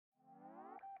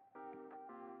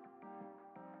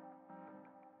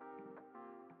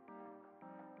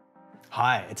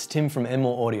Hi, it's Tim from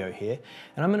More Audio here,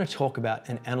 and I'm going to talk about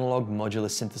an analog modular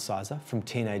synthesizer from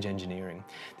Teenage Engineering.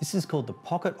 This is called the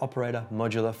Pocket Operator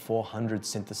Modular 400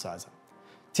 synthesizer.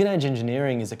 Teenage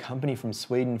Engineering is a company from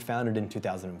Sweden founded in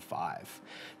 2005.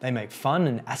 They make fun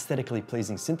and aesthetically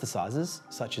pleasing synthesizers,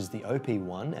 such as the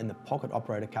OP1 and the Pocket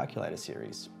Operator Calculator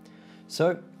series.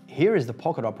 So here is the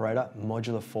Pocket Operator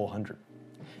Modular 400.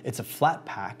 It's a flat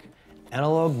pack,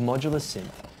 analog modular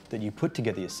synth that you put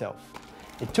together yourself.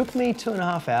 It took me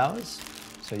 2.5 hours,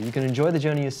 so you can enjoy the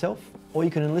journey yourself, or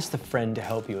you can enlist a friend to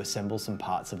help you assemble some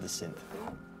parts of the synth.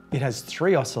 It has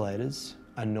 3 oscillators,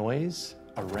 a noise,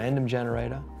 a random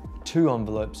generator, 2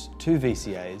 envelopes, 2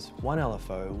 VCAs, 1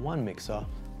 LFO, 1 mixer,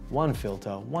 1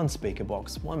 filter, 1 speaker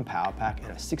box, 1 power pack,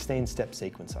 and a 16-step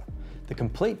sequencer. The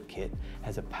complete kit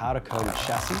has a powder-coated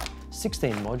chassis,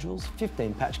 16 modules,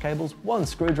 15 patch cables, 1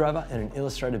 screwdriver, and an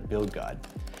illustrated build guide.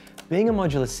 Being a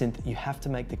modular synth, you have to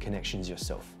make the connections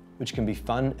yourself, which can be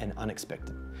fun and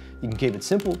unexpected. You can keep it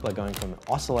simple by going from an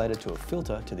oscillator to a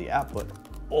filter to the output,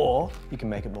 or you can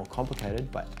make it more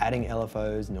complicated by adding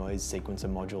LFOs, noise,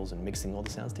 sequencer modules, and mixing all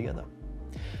the sounds together.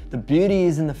 The beauty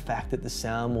is in the fact that the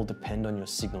sound will depend on your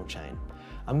signal chain.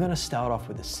 I'm going to start off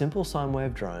with a simple sine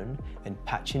wave drone and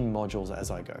patch in modules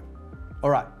as I go. All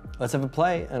right, let's have a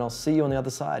play, and I'll see you on the other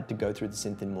side to go through the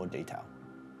synth in more detail.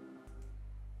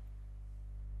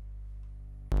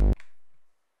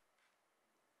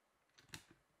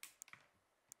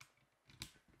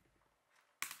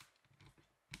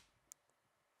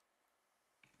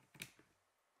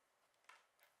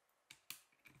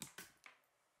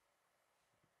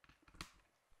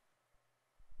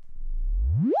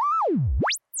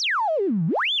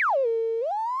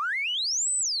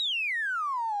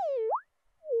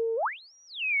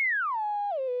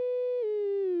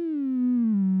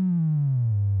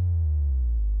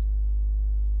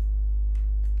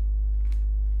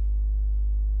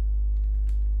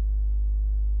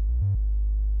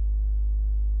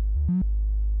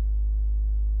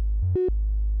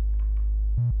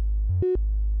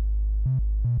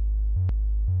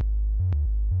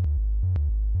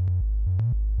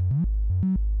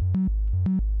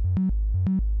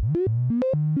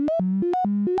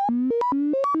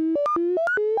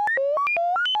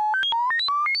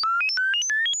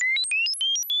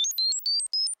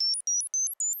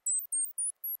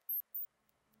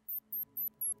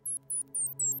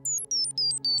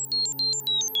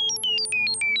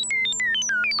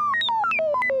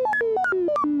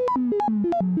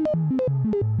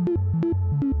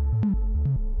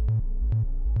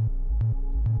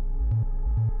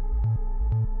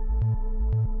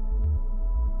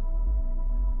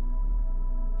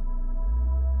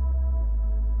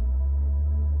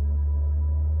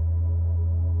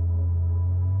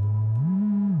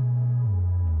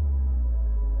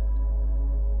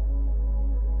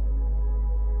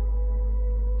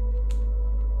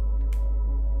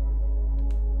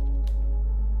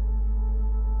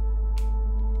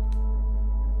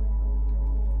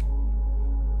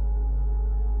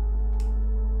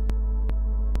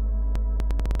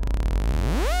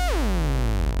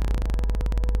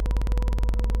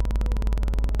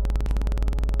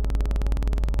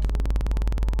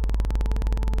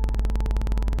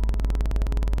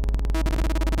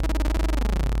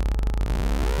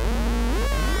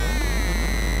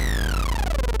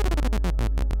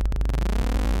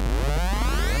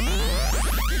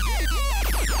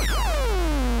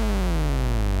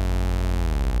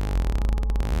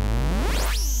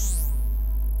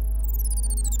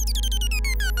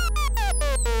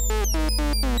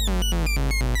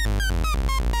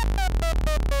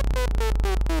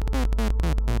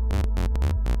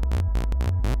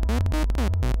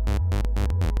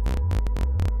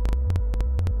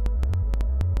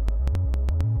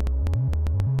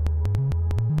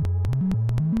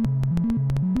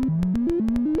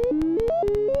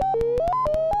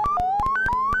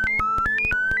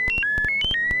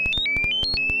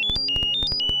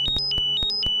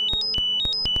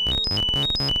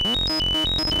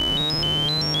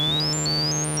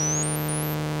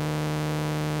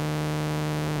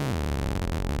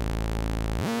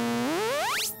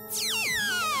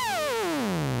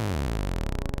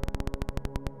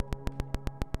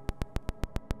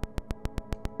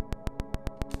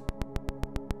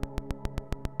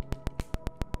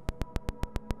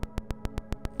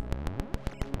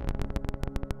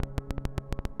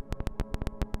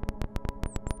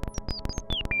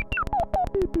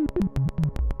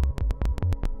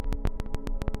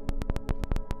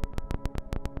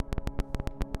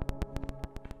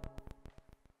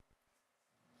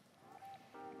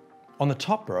 On the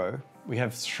top row, we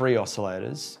have 3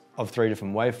 oscillators, of 3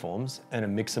 different waveforms and a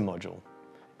mixer module.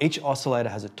 Each oscillator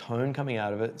has a tone coming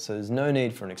out of it, so there's no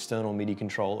need for an external MIDI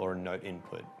control or a note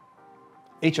input.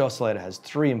 Each oscillator has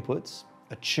 3 inputs,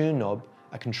 a tune knob,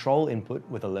 a control input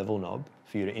with a level knob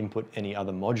for you to input any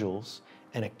other modules,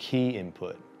 and a key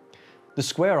input. The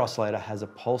square oscillator has a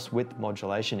pulse width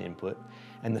modulation input,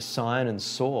 and the sine and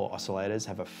saw oscillators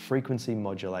have a frequency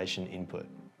modulation input.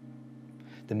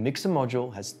 The mixer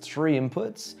module has 3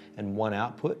 inputs and 1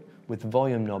 output with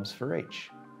volume knobs for each.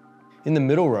 In the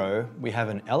middle row, we have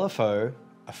an LFO,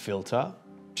 a filter,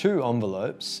 2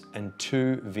 envelopes, and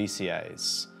 2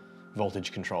 VCAs,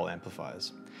 voltage control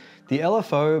amplifiers. The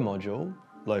LFO module,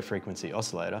 low frequency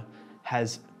oscillator,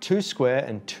 has 2 square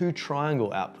and 2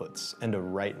 triangle outputs and a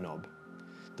rate knob.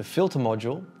 The filter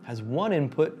module has 1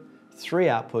 input, 3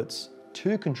 outputs,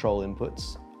 2 control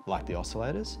inputs, like the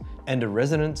oscillators, and a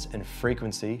resonance and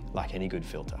frequency like any good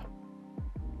filter.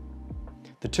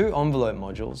 The 2 envelope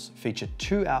modules feature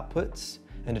 2 outputs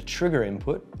and a trigger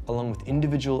input along with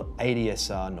individual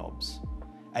ADSR knobs.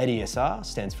 ADSR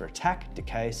stands for attack,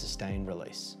 decay, sustain,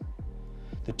 release.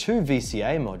 The 2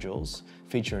 VCA modules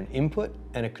feature an input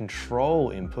and a control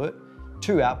input,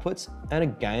 2 outputs, and a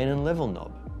gain and level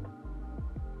knob.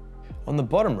 On the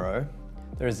bottom row,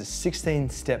 there is a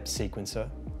 16-step sequencer,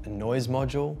 a noise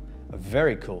module, a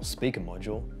very cool speaker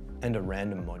module, and a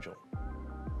random module.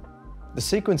 The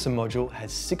sequencer module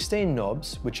has 16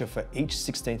 knobs, which are for each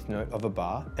 16th note of a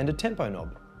bar, and a tempo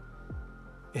knob.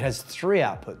 It has 3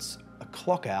 outputs, a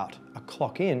clock out, a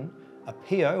clock in, a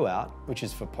PO out, which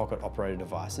is for pocket operator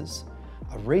devices,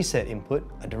 a reset input,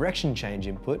 a direction change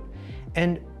input,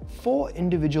 and 4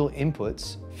 individual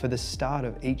inputs for the start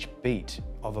of each beat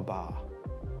of a bar.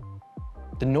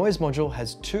 The noise module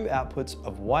has 2 outputs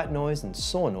of white noise and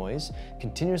saw noise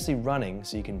continuously running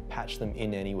so you can patch them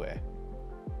in anywhere.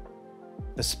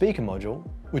 The speaker module,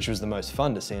 which was the most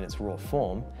fun to see in its raw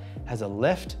form, has a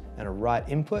left and a right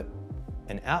input,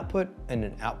 an output and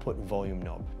an output volume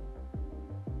knob.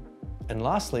 And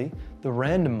lastly, the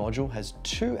random module has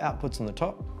 2 outputs on the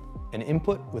top, an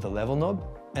input with a level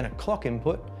knob, and a clock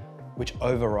input, which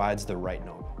overrides the rate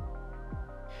knob.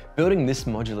 Building this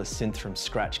modular synth from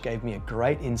scratch gave me a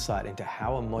great insight into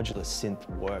how a modular synth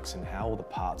works and how all the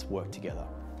parts work together.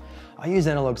 I use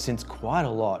analog synths quite a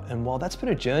lot, and while that's been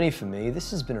a journey for me, this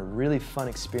has been a really fun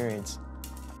experience.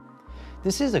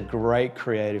 This is a great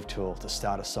creative tool to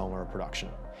start a song or a production.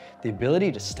 The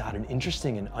ability to start an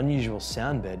interesting and unusual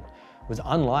sound bed was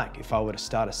unlike if I were to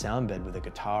start a sound bed with a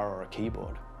guitar or a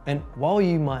keyboard. And while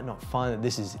you might not find that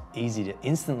this is easy to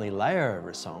instantly layer over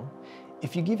a song,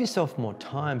 if you give yourself more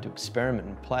time to experiment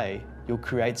and play, you'll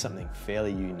create something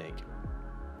fairly unique.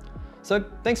 So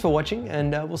thanks for watching,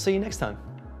 and we'll see you next time.